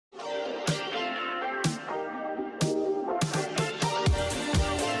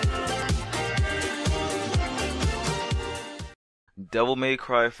Devil May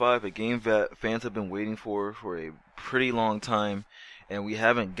Cry 5, a game that fans have been waiting for a pretty long time, and we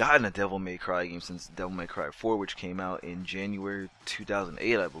haven't gotten a Devil May Cry game since Devil May Cry 4, which came out in January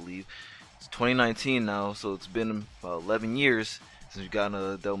 2008, I believe. It's 2019 now, so it's been about 11 years since we've gotten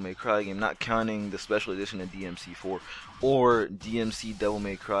a Devil May Cry game, not counting the special edition of DMC4 or DMC Devil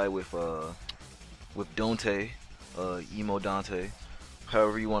May Cry with Dante, Emo Dante,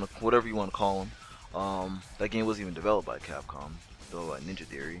 whatever you want to call him. That game wasn't even developed by Capcom, though by Ninja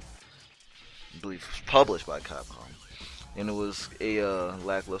Theory. I believe it was published by Capcom, and it was a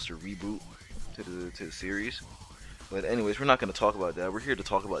lackluster reboot to the series. But anyways, we're not going to talk about that. We're here to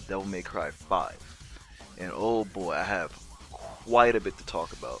talk about Devil May Cry 5, and oh boy, I have quite a bit to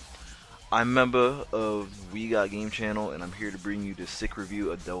talk about. I'm a member of We Got Game Channel, and I'm here to bring you the sick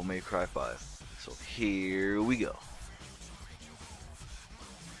review of Devil May Cry 5. So here we go.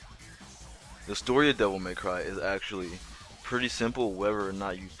 The story of Devil May Cry is actually pretty simple, whether or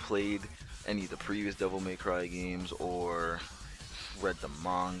not you played any of the previous Devil May Cry games or read the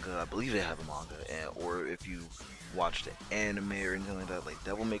manga. I believe they have a manga, or if you watched the anime or anything like that. Like,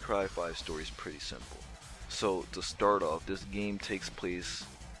 Devil May Cry 5 story is pretty simple. So to start off, this game takes place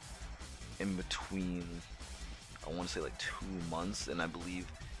in between, I want to say like 2 months, and I believe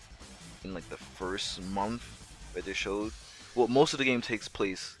in like the first month that they showed. Well, most of the game takes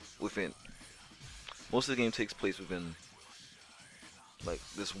place within like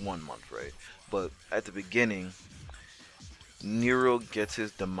this 1 month, right? But at the beginning, Nero gets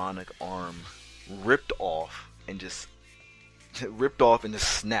his demonic arm ripped off and just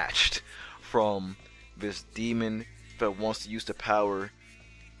snatched from this demon that wants to use the power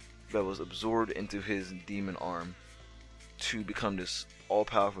that was absorbed into his demon arm to become this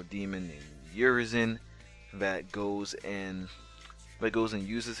all-powerful demon named Urizen that goes and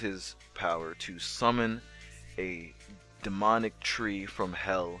uses his power to summon a demonic tree from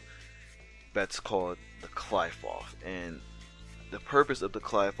hell that's called the Qlipoth. And the purpose of the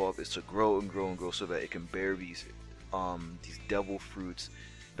Qlipoth is to grow and grow and grow so that it can bear these devil fruits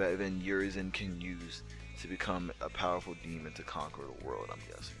that then Urizen can use to become a powerful demon to conquer the world. I'm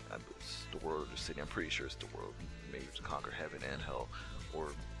guessing it's the world or the city. I'm pretty sure it's the world. Maybe to conquer heaven and hell, or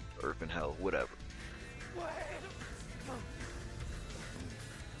earth and hell, whatever.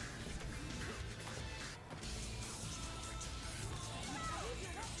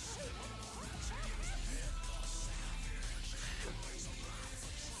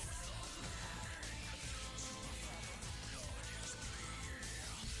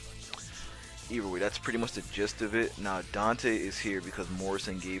 Either way, that's pretty much the gist of it. Now, Dante is here because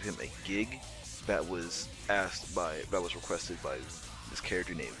Morrison gave him a gig that was requested by this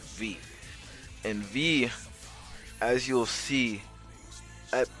character named V. And V, as you'll see,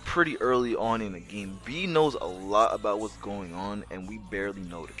 at pretty early on in the game, V knows a lot about what's going on, and we barely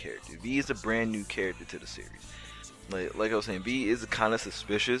know the character. V is a brand new character to the series. Like I was saying, V is kind of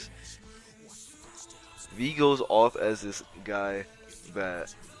suspicious. V goes off as this guy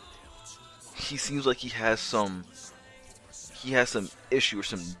that he seems like he has some issue or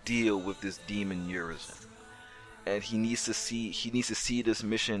some deal with this demon Urizen, and he needs to see this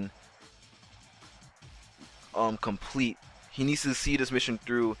mission complete. He needs to see this mission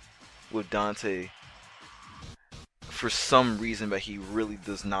through with Dante for some reason that he really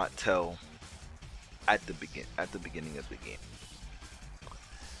does not tell at the beginning of the game.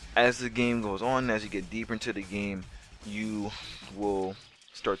 As the game goes on, as you get deeper into the game, you will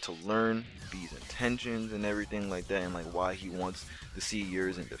start to learn V's intentions and everything like that, and like why he wants to see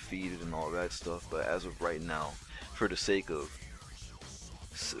Urizen defeated and all that stuff. But as of right now, for the sake of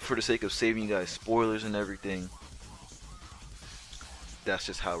saving you guys spoilers and everything, that's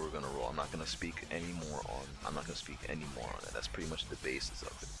just how we're gonna roll. I'm not gonna speak any more on that. That's pretty much the basis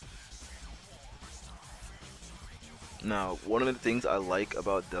of it. Now, one of the things I like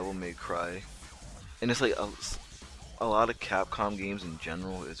about Devil May Cry, and it's like a lot of Capcom games in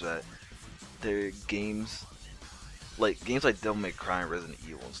general, is that their games like Devil May Cry and Resident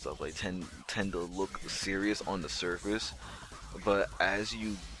Evil and stuff like tend to look serious on the surface, but as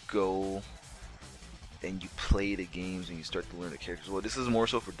you go and you play the games and you start to learn the characters, well, this is more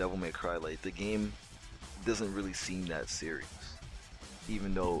so for Devil May Cry. Like, the game doesn't really seem that serious,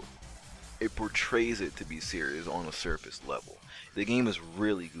 even though it portrays it to be serious on a surface level. The game is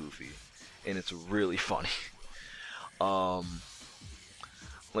really goofy and it's really funny.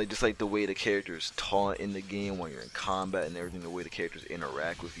 Like, just like the way the characters taunt in the game when you're in combat and everything, the way the characters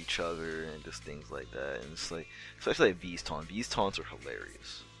interact with each other and just things like that. And it's like, especially like V's taunts are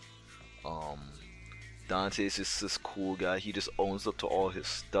hilarious. Dante is just this cool guy. He just owns up to all his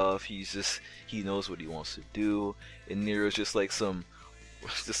stuff. He knows what he wants to do. And Nero's just like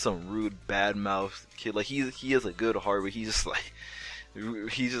just some rude bad mouth kid. Like he has a good heart, but he just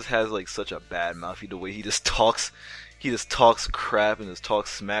has like such a bad mouth. The way he just talks crap and just talks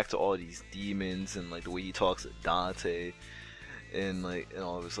smack to all these demons, and like the way he talks to Dante, and like and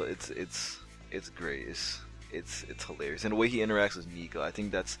all of this. It's great. It's hilarious. And the way he interacts with Nico, I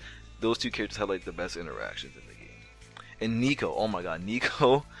think those two characters have like the best interactions in the game. And Nico, oh my god,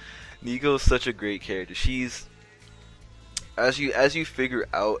 Nico's such a great character. She's as you figure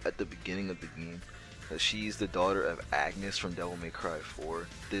out at the beginning of the game that she's the daughter of Agnes from Devil May Cry 4.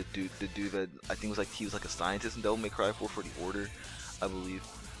 The dude that I think he was like a scientist in Devil May Cry 4 for the Order, I believe.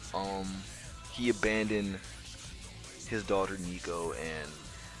 He abandoned his daughter Nico and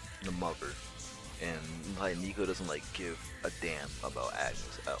the mother. And like Nico doesn't like give a damn about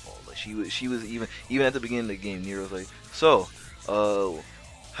Agnes at all. Like she was even at the beginning of the game, Nero's like, so,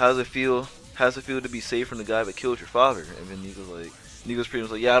 how's it feel to be safe from the guy that killed your father? And then Nico's pretty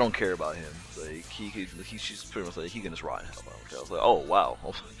much like, yeah, I don't care about him. Like she's pretty much like, he can just rot in hell. I was like, oh wow,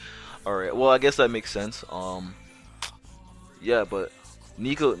 all right. Well, I guess that makes sense. Yeah, but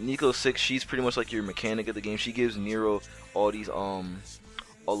Nico's 6. She's pretty much like your mechanic of the game. She gives Nero all these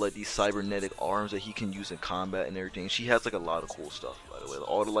like these cybernetic arms that he can use in combat and everything. She has like a lot of cool stuff, by the way.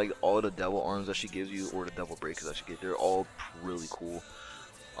 All the devil arms that she gives you, or the devil breakers that she gives, they're all really cool.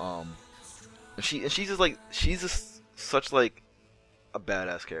 And she's just such like a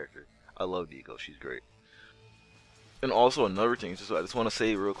badass character. I love Nico. She's great. And also another thing, I just want to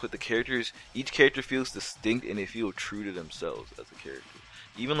say real quick, each character feels distinct and they feel true to themselves as a character.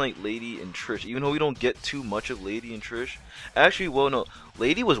 Even like Lady and Trish, even though we don't get too much of Lady and Trish. Actually, well, no,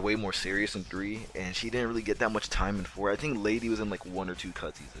 Lady was way more serious in 3, and she didn't really get that much time in 4. I think Lady was in like 1 or 2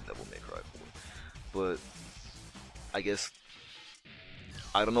 cutscenes in Devil May Cry 4. But I guess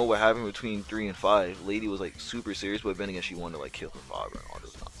I don't know what happened between 3 and 5. Lady was like super serious, but then again, she wanted to like kill her father and all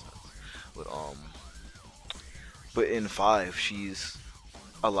this nonsense. But in 5, she's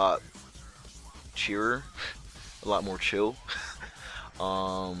a lot cheerer, a lot more chill.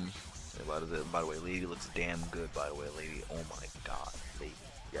 By the way, Lady looks damn good. By the way, Lady, oh my god, Lady,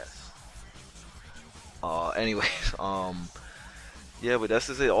 yes. Anyways, yeah, but that's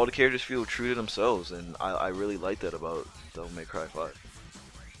just it. All the characters feel true to themselves, and I really like that about Devil May Cry 5.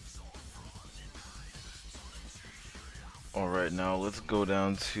 Alright, now let's go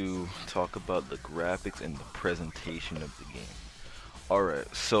down to talk about the graphics and the presentation of the game.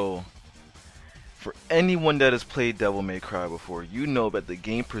 Alright, so for anyone that has played Devil May Cry before, you know that the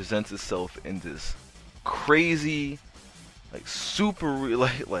game presents itself in this crazy, like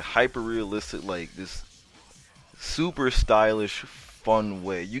like hyper realistic, like this super stylish, fun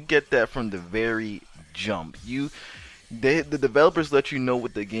way. You get that from the very jump. The developers let you know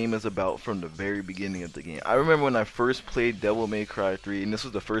what the game is about from the very beginning of the game. I remember when I first played Devil May Cry 3, and this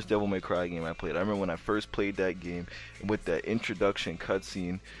was the first Devil May Cry game I played. I remember when I first played that game with that introduction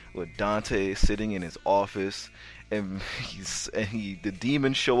cutscene with Dante sitting in his office, and the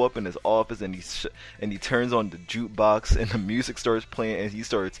demons show up in his office, and he turns on the jukebox, and the music starts playing, and he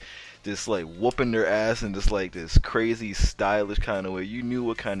starts just like whooping their ass in just like this crazy stylish kind of way. You knew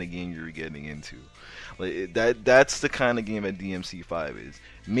what kind of game you were getting into. Like that's the kind of game that DMC5 is.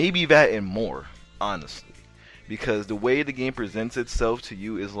 Maybe that and more, honestly, because the way the game presents itself to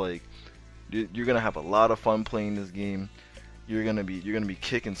you is like you're gonna have a lot of fun playing this game. You're gonna be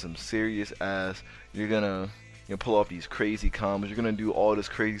kicking some serious ass. You're gonna pull off these crazy combos. You're gonna do all this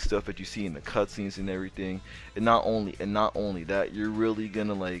crazy stuff that you see in the cutscenes and everything. And not only that, you're really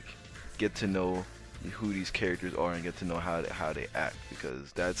gonna like get to know who these characters are and get to know how they act,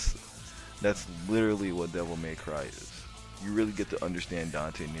 because that's literally what Devil May Cry is. You really get to understand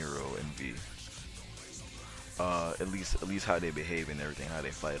Dante, Nero, and V. At least how they behave and everything, how they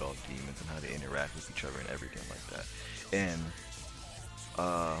fight off demons and how they interact with each other and everything like that. And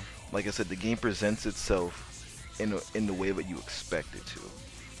like I said, the game presents itself in the way that you expect it to.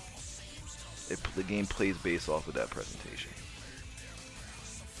 The game plays based off of that presentation.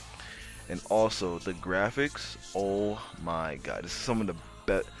 And also the graphics, oh my god, this is some of the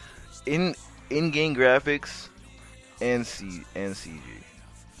best in-game graphics and CG.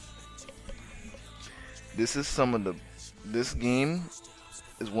 This game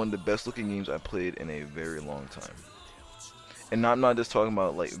is one of the best looking games I played in a very long time. And I'm not just talking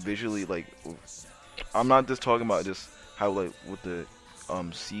about like visually, like I'm not just talking about just how like what the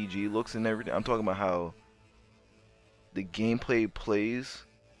CG looks and everything. I'm talking about how the gameplay plays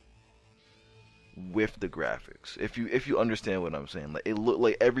with the graphics. If you understand what I'm saying, like it look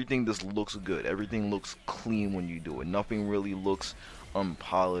like everything just looks good. Everything looks clean when you do it. Nothing really looks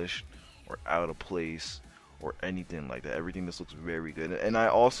unpolished or out of place or anything like that. Everything just looks very good. And I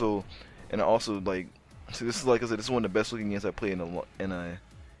also like, so this is, like I said, this is one of the best looking games I played in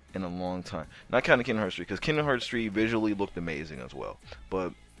a long time. Not counting Kingdom Hearts 3, because Kingdom Hearts 3 visually looked amazing as well.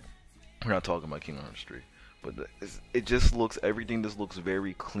 But we're not talking about Kingdom Hearts 3. But it just looks, everything just looks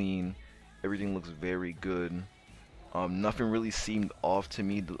very clean. Everything looks very good. Nothing really seemed off to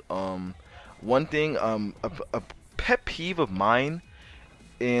me. One thing, a pet peeve of mine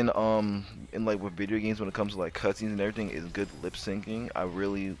in like with video games when it comes to like cutscenes and everything is good lip syncing. I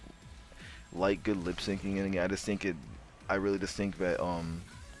really like good lip syncing, and I really just think that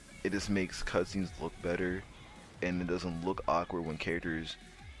it just makes cutscenes look better, and it doesn't look awkward when characters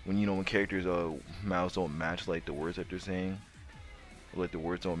mouths don't match like the words that they're saying, like the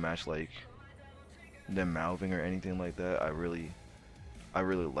words don't match like them mouthing or anything like that. I really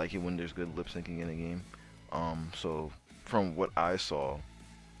like it when there's good lip syncing in a game. So from what I saw,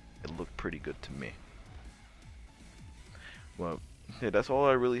 it looked pretty good to me. Well, yeah, that's all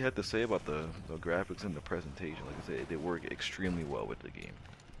I really had to say about the graphics and the presentation. Like I said, they work extremely well with the game.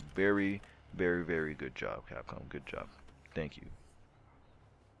 Very, very, very good job, Capcom. Good job. Thank you.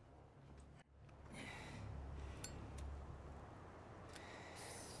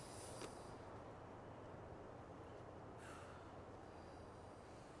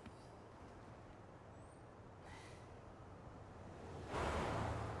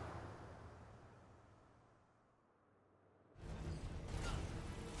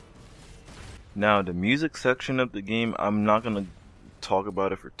 Now, the music section of the game, I'm not going to talk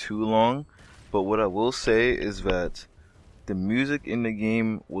about it for too long, but what I will say is that the music in the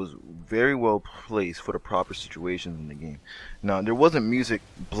game was very well placed for the proper situations in the game. Now, there wasn't music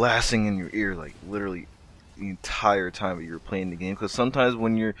blasting in your ear like literally the entire time that you're playing the game, because sometimes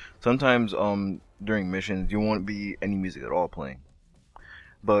during missions you won't be any music at all playing.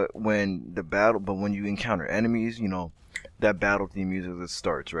 But when you encounter enemies, that battle theme music that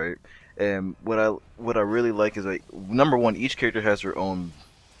starts, right? And what I really like is, like, number one, each character has their own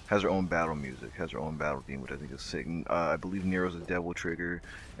battle music, has their own battle theme, which I think is sick. I believe Nero's a Devil Trigger,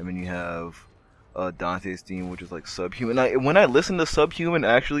 and then you have Dante's theme, which is like Subhuman. When I listened to Subhuman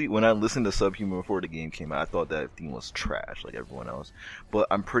before the game came out, I thought that theme was trash, like everyone else. But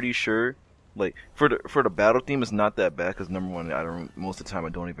I'm pretty sure, like, for the battle theme, it's not that bad, because number one, most of the time I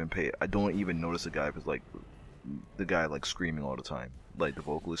don't even notice the guy if it's like the guy like screaming all the time, like the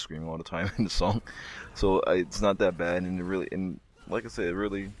vocalist screaming all the time in the song. So it's not that bad, and like I said, it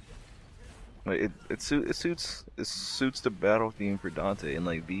really, like, it suits the battle theme for Dante, and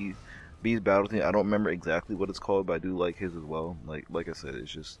like B's battle theme. I don't remember exactly what it's called, but I do like his as well. Like I said,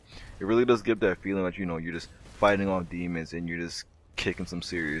 it really does give that feeling that you're just fighting off demons and you're just kicking some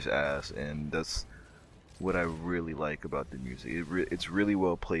serious ass, and that's what I really like about the music. It's really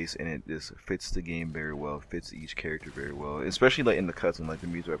well placed, and it just fits the game very well. It fits each character very well, especially like in the cutscenes, like the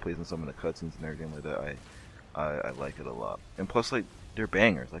music I plays in some of the cutscenes and everything like that. I like it a lot, and plus, like, they're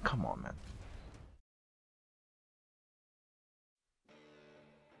bangers. Like, come on, man.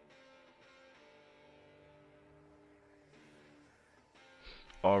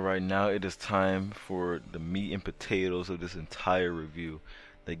 Alright, now it is time for the meat and potatoes of this entire review,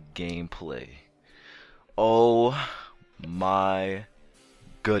 the gameplay. Oh my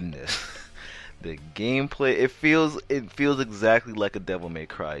goodness. The gameplay, it feels exactly like a Devil May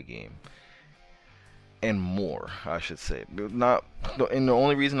Cry game. And more, I should say. And the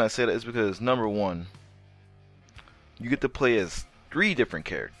only reason I say that is because, number one, you get to play as 3 different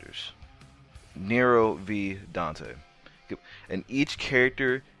characters. Nero v Dante. And each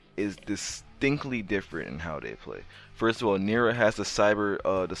character is distinctly different in how they play. First of all, Nero has the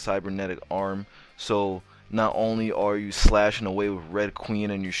cybernetic arm, so not only are you slashing away with Red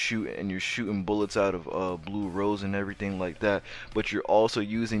Queen and you're shooting bullets out of Blue Rose and everything like that, but you're also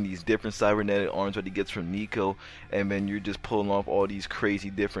using these different cybernetic arms that he gets from Nico, and then you're just pulling off all these crazy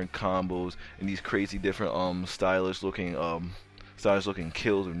different combos and these crazy different stylish looking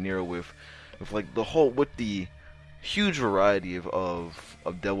kills with Nero with the huge variety of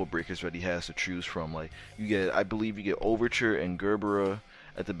devil breakers that he has to choose from. Like, I believe you get Overture and Gerbera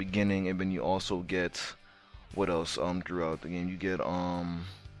at the beginning, and then you also get, what else throughout the game, you get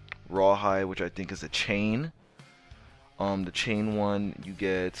Rawhide, which I think is a chain. The chain one, you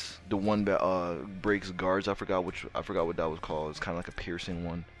get the one that breaks guards. I forgot what that was called. It's kind of like a piercing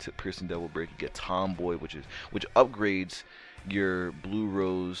one, piercing devil break. You get Tomboy, which upgrades your Blue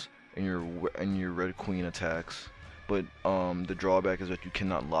Rose and your Red Queen attacks. but the drawback is that you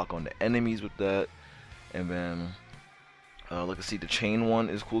cannot lock on the enemies with that. And then like I see the chain one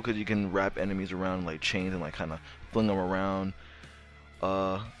is cool because you can wrap enemies around like chains and like kind of fling them around.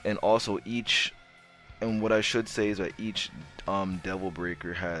 And also and what I should say is that each Devil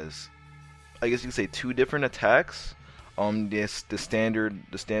Breaker has, I guess you could say, 2 different attacks. The standard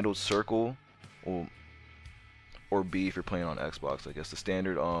circle, or B if you're playing on Xbox. I guess the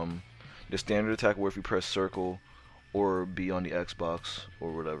standard attack where if you press circle or B on the Xbox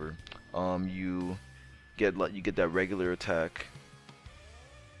or whatever, you get that regular attack.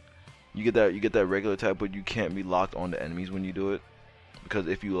 You get that regular attack, but you can't be locked on the enemies when you do it, because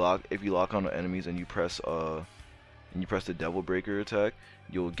if you lock on the enemies and you press the Devil Breaker attack,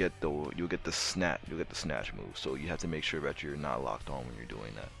 you'll get the snatch move. So you have to make sure that you're not locked on when you're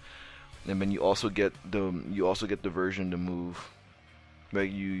doing that. And then you also get the version to move that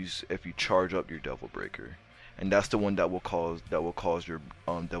you use if you charge up your Devil Breaker, and that's the one that will cause your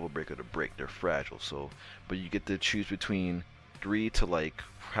Devil Breaker to break. They're fragile. So, but you get to choose between 3 to like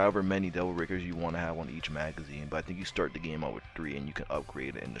however many Devil Breakers you want to have on each magazine. But I think you start the game out with 3, and you can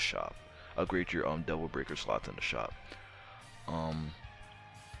upgrade it in the shop. Upgrade your Devil Breaker slots in the shop.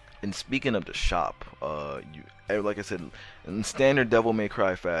 And speaking of the shop, like I said, in standard Devil May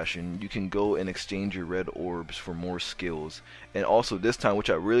Cry fashion, you can go and exchange your red orbs for more skills. And also this time, which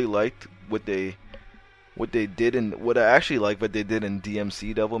I really liked, what I actually like what they did in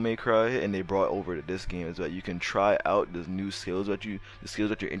DMC Devil May Cry, and they brought over to this game, is that you can try out the new skills the skills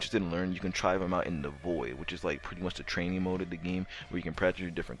that you're interested in learning. You can try them out in the Void, which is like pretty much the training mode of the game, where you can practice your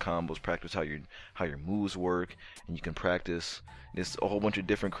different combos, practice how your moves work, and you can practice there's a whole bunch of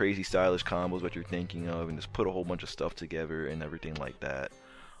different crazy stylish combos that you're thinking of, and just put a whole bunch of stuff together and everything like that.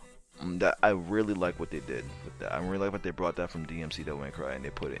 That I really like what they did with that. I really like what they brought that from DMC Devil May Cry, and they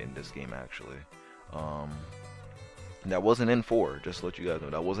put it in this game actually. That wasn't in 4, just to let you guys know.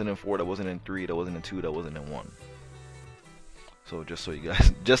 That wasn't in 4, that wasn't in 3, that wasn't in 2, that wasn't in 1. So just so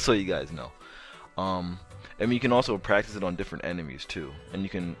you guys know. And you can also practice it on different enemies too.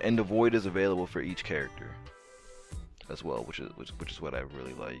 And the Void is available for each character as well, which is what I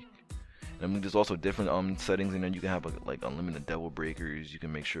really like. And I mean, there's also different settings in there. You can have like unlimited Devil Breakers. You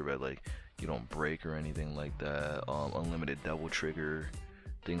can make sure that like you don't break or anything like that. Unlimited Devil Trigger,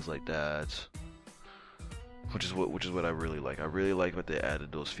 things like that. Which is what I really like. I really like that they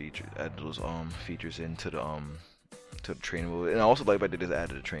added those features into the training mode, and I also like that they just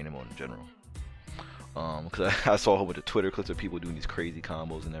added a training mode in general. Because I saw a whole bunch of Twitter clips of people doing these crazy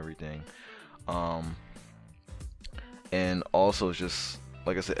combos and everything. And also, it's just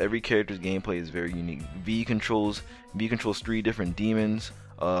like I said, every character's gameplay is very unique. V controls 3 different demons.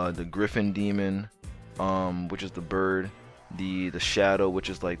 The Griffin demon, which is the bird. The Shadow, which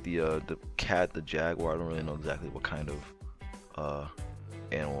is like the cat, the jaguar. I don't really know exactly what kind of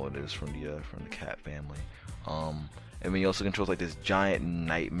animal it is from the cat family. And then he also controls like this giant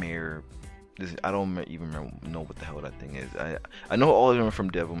nightmare. I don't even know what the hell that thing is. I know all of them are from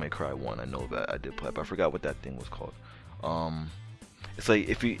Devil May Cry 1. I know that I did play, but I forgot what that thing was called. It's like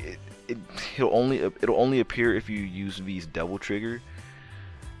if it'll only appear if you use V's Devil Trigger.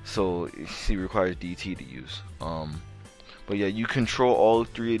 So he requires DT to use. But yeah, you control all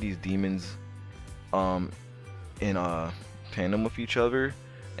 3 of these demons in tandem with each other,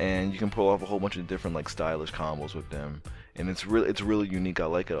 and you can pull off a whole bunch of different like stylish combos with them. And it's really unique. I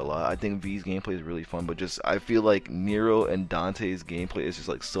like it a lot. I think V's gameplay is really fun, but just I feel like Nero and Dante's gameplay is just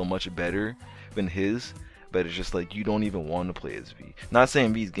like so much better than his. But it's just like you don't even want to play as V. Not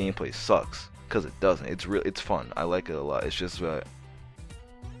saying V's gameplay sucks, because it doesn't. It's fun. I like it a lot. It's just that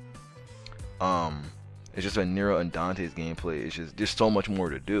Nero and Dante's gameplay is just there's so much more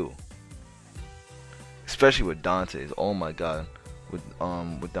to do. Especially with Dante's. Oh my god. With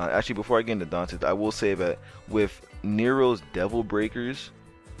Dante. Actually, before I get into Dante's, I will say that with Nero's Devil Breakers,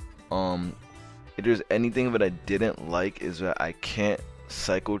 if there's anything that I didn't like is that I can't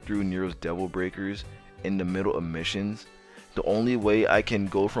cycle through Nero's Devil Breakers in the middle of missions. The only way I can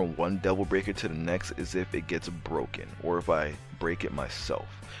go from one Devil Breaker to the next is if it gets broken, or if I break it myself,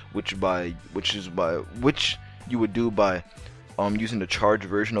 which you would do by using the charged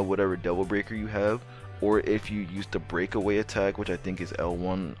version of whatever Devil Breaker you have, or if you use the breakaway attack, which I think is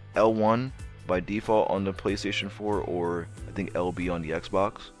L1 by default on the PlayStation 4, or I think LB on the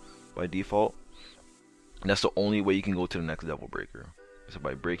Xbox by default. And that's the only way you can go to the next Devil Breaker. So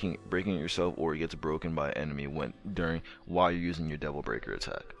by breaking it yourself, or it gets broken by an enemy while you're using your Devil Breaker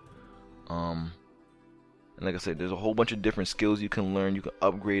attack. And like I said, there's a whole bunch of different skills you can learn. You can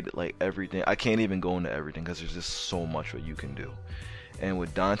upgrade like everything. I can't even go into everything because there's just so much what you can do. And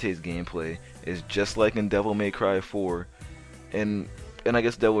with Dante's gameplay, it's just like in Devil May Cry 4, and I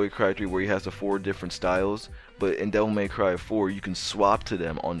guess Devil May Cry 3, where he has the 4 different styles. But in Devil May Cry 4, you can swap to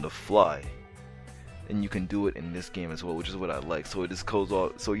them on the fly, and you can do it in this game as well, which is what I like. So it just goes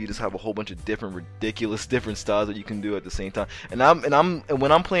all, so you just have a whole bunch of different ridiculous different styles that you can do at the same time. And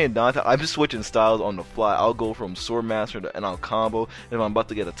when I'm playing Dante, I'm just switching styles on the fly. I'll go from Sword Master and I'll combo. And if I'm about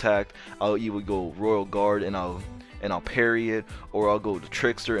to get attacked, I'll either go Royal Guard and I'll parry it, or I'll go to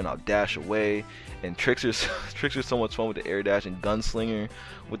Trickster and I'll dash away. And Trickster's so much fun with the air dash, and Gunslinger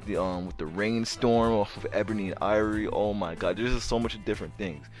with the Rainstorm off of Ebony and Ivory. Oh my god, there's just so much different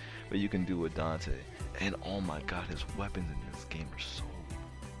things that you can do with Dante. And oh my god, his weapons in this game are so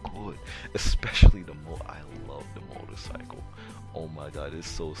good, especially I love the motorcycle. Oh my god, it's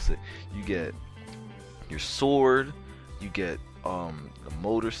so sick. You get your sword, you get the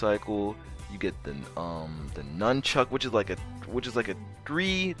motorcycle, you get the nunchuck, which is like a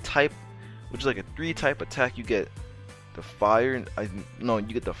 3 type attack. You get the fire, you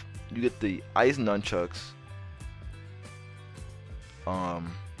get the ice nunchucks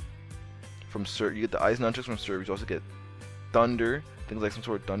from Sir. You get the ice nunchucks from Sir. You also get thunder, things like some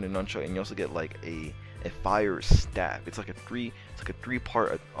sort of thunder nunchuck, and you also get like a fire staff. It's like a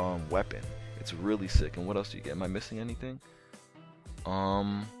 3-part weapon. It's really sick. And what else do you get? Am I missing anything?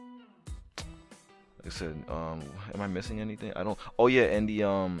 Like I said, am I missing anything? I don't. Oh yeah, and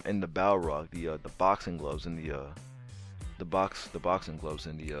the Balrog, the boxing gloves, and the boxing gloves,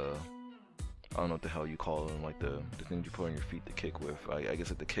 and the I don't know what the hell you call them, like the things you put on your feet to kick with. I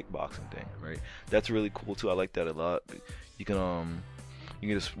guess it's the kickboxing thing, right? That's really cool too. I like that a lot. You can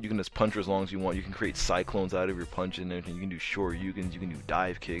just punch as long as you want. You can create cyclones out of your punch and everything. You can do shoryukens. You can do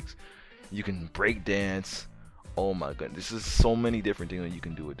dive kicks. You can break dance. Oh my god, this is so many different things that you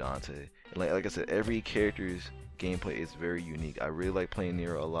can do with Dante. And like I said, every character's gameplay is very unique. I really like playing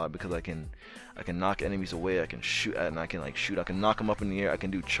Nero a lot because I can knock enemies away. I can shoot, and I can shoot. I can knock them up in the air. I can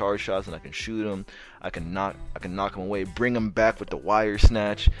do charge shots, and I can shoot them. I can knock them away, bring them back with the wire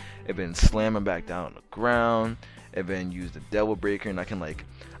snatch, and then slam them back down on the ground, and then use the Devil Breaker, and I can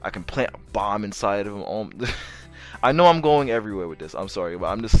plant a bomb inside of them. I know I'm going everywhere with this. I'm sorry, but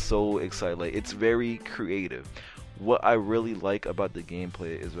I'm just so excited. Like, it's very creative. What I really like about the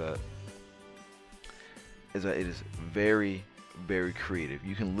gameplay is that it is very, very creative.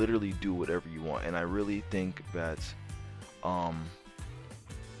 You can literally do whatever you want, and I really think that I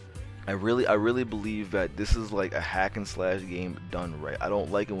really believe that this is like a hack and slash game done right. I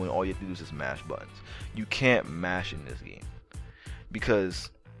don't like it when all you have to do is just mash buttons. You can't mash in this game because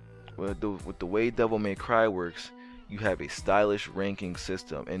with the way Devil May Cry works, you have a stylish ranking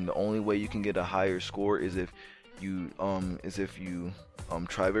system, and the only way you can get a higher score is if you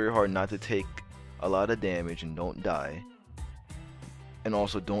try very hard not to take a lot of damage and don't die, and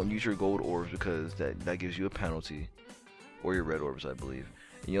also don't use your gold orbs because that gives you a penalty, or your red orbs, I believe.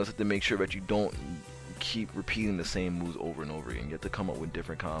 And you also have to make sure that you don't keep repeating the same moves over and over again. You have to come up with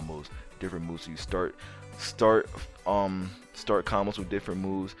different combos, different moves. So you start combos with different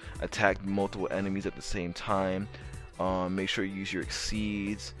moves, attack multiple enemies at the same time. Make sure you use your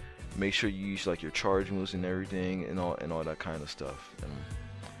exceeds. Make sure you use like your charge moves and everything, and all that kind of stuff.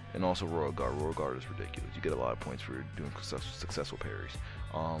 And also Royal Guard. Royal Guard is ridiculous. You get a lot of points for doing successful parries.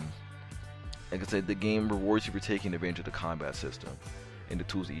 Like I said, the game rewards you for taking advantage of the combat system and the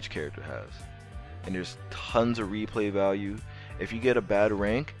tools that each character has. And there's tons of replay value. If you get a bad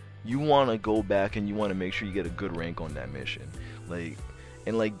rank, you want to go back and you want to make sure you get a good rank on that mission.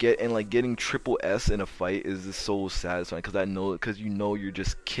 Getting triple S in a fight is just so satisfying because you know you're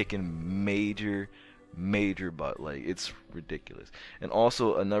just kicking major butt. Like, it's ridiculous. And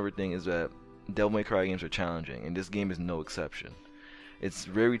also another thing is that Devil May Cry games are challenging, and this game is no exception. It's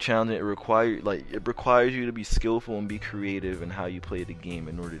very challenging. It requires you to be skillful and be creative in how you play the game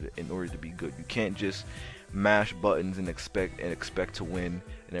in order to be good. You can't just mash buttons and expect to win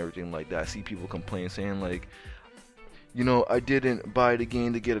and everything like that. I see people complain saying like, you know, I didn't buy the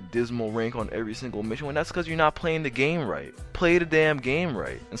game to get a dismal rank on every single mission. Well, that's because you're not playing the game right. Play the damn game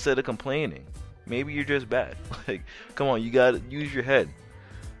right instead of complaining. Maybe you're just bad. Like, come on, you gotta use your head.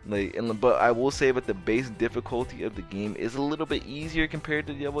 But I will say that the base difficulty of the game is a little bit easier compared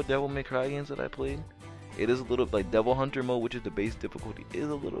to the other Devil May Cry games that I played. It is a little like Devil Hunter mode, which is the base difficulty, is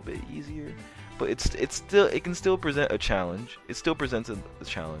a little bit easier. But it can still present a challenge. It still presents a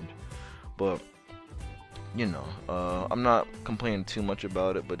challenge. But you know, I'm not complaining too much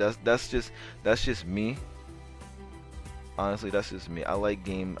about it. But that's just me. Honestly, that's just me. I like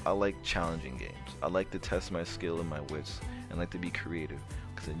challenging games. I like to test my skill and my wits, and like to be creative.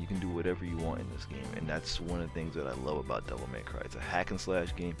 I said, you can do whatever you want in this game, and that's one of the things that I love about Devil May Cry. It's a hack and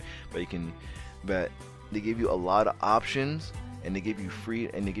slash game, but they give you a lot of options, and they give you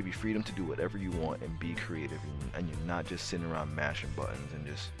freedom to do whatever you want and be creative, and you're not just sitting around mashing buttons and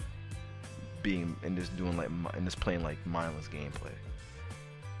just playing like mindless gameplay.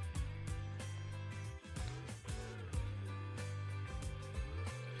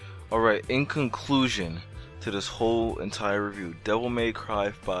 Alright, in conclusion to this whole entire review, Devil May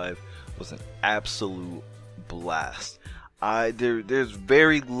Cry 5 was an absolute blast. There's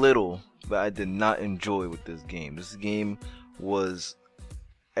very little that I did not enjoy with this game. This game was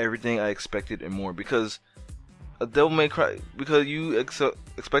everything I expected and more, because you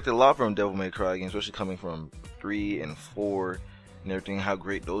expected a lot from Devil May Cry games, especially coming from 3 and 4 and everything, how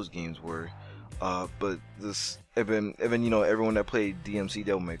great those games were. But this, even everyone that played DMC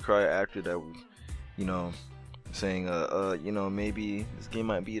Devil May Cry after that, saying maybe this game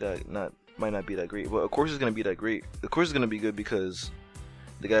might not be that great. Well, of course it's gonna be that great. Of course it's gonna be good, because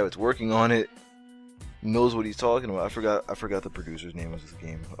the guy that's working on it knows what he's talking about. I forgot the producer's name of this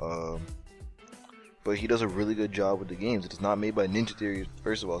game. But he does a really good job with the games. It's not made by Ninja Theory.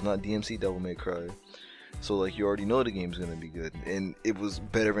 First of all, it's not DMC Devil May Cry. So like, you already know the game's gonna be good, and it was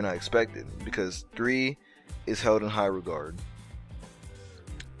better than I expected, because 3 is held in high regard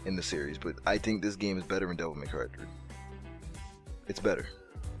in the series, but I think this game is better than Devil May Cry 3. It's better.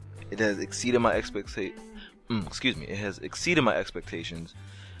 It has exceeded my It has exceeded my expectations,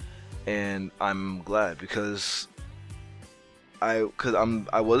 and I'm glad, because I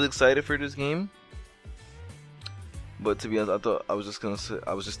was excited for this game. But to be honest, I was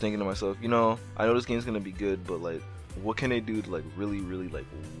just thinking to myself, I know this game's gonna be good, but like, what can they do to like really like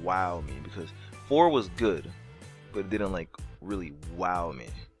wow me? Because 4 was good, but it didn't like really wow me.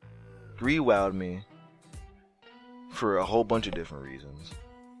 3 wowed me for a whole bunch of different reasons,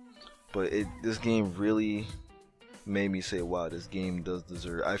 but this game really made me say, wow, this game does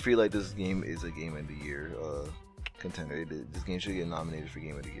deserve. I feel like this game is a Game of the Year contender. This game should get nominated for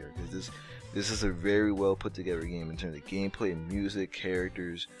Game of the Year, because this is a very well put together game in terms of gameplay, music,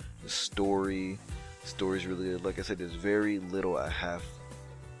 characters, the story. The story's really good. Like I said, there's very little I have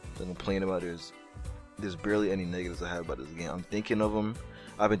to complain about. There's barely any negatives I have about this game. I'm thinking of them.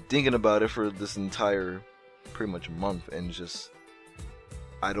 I've been thinking about it for this entire pretty much month, and just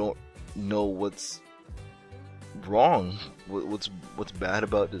I don't know what's wrong, what's bad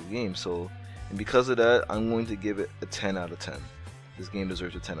about this game. So, and because of that, I'm going to give it a 10 out of 10. This game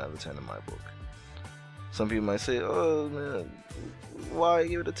deserves a 10 out of 10 in my book. Some people might say, oh man, why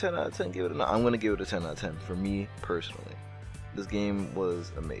give it a 10 out of 10? Give it a 9. I'm going to give it a 10 out of 10 for me personally. This game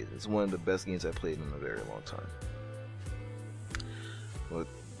was amazing. It's one of the best games I've played in a very long time. But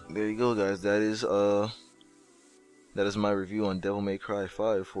there you go, guys. That is my review on Devil May Cry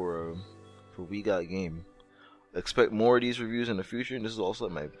 5 for YaBoiJake. Expect more of these reviews in the future, and this is also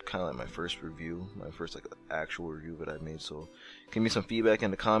my first review, my first like actual review that I made. So give me some feedback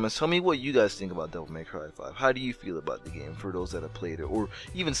in the comments. Tell me what you guys think about Devil May Cry 5. How do you feel about the game, for those that have played it or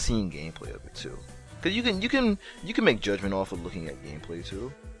even seen gameplay of it too? Because you can make judgment off of looking at gameplay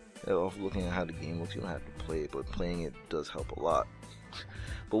too, off of looking at how the game looks. You don't have to play it, but playing it does help a lot.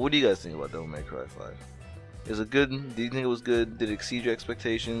 But what do you guys think about Devil May Cry 5? Is it good? Do you think it was good? Did it exceed your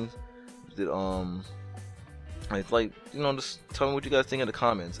expectations? Did it's like, just tell me what you guys think in the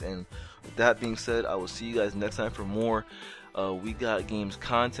comments. And with that being said, I will see you guys next time for more We Got Games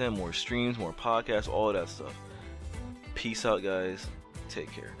content, more streams, more podcasts, all that stuff. Peace out, guys. Take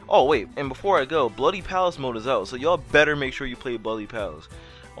care. Oh wait, and before I go, Bloody Palace mode is out, so y'all better make sure you play Bloody Palace.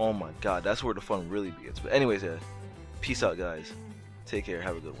 Oh my god, that's where the fun really begins. But anyways, yeah, peace out, guys. Take care.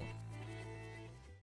 Have a good one.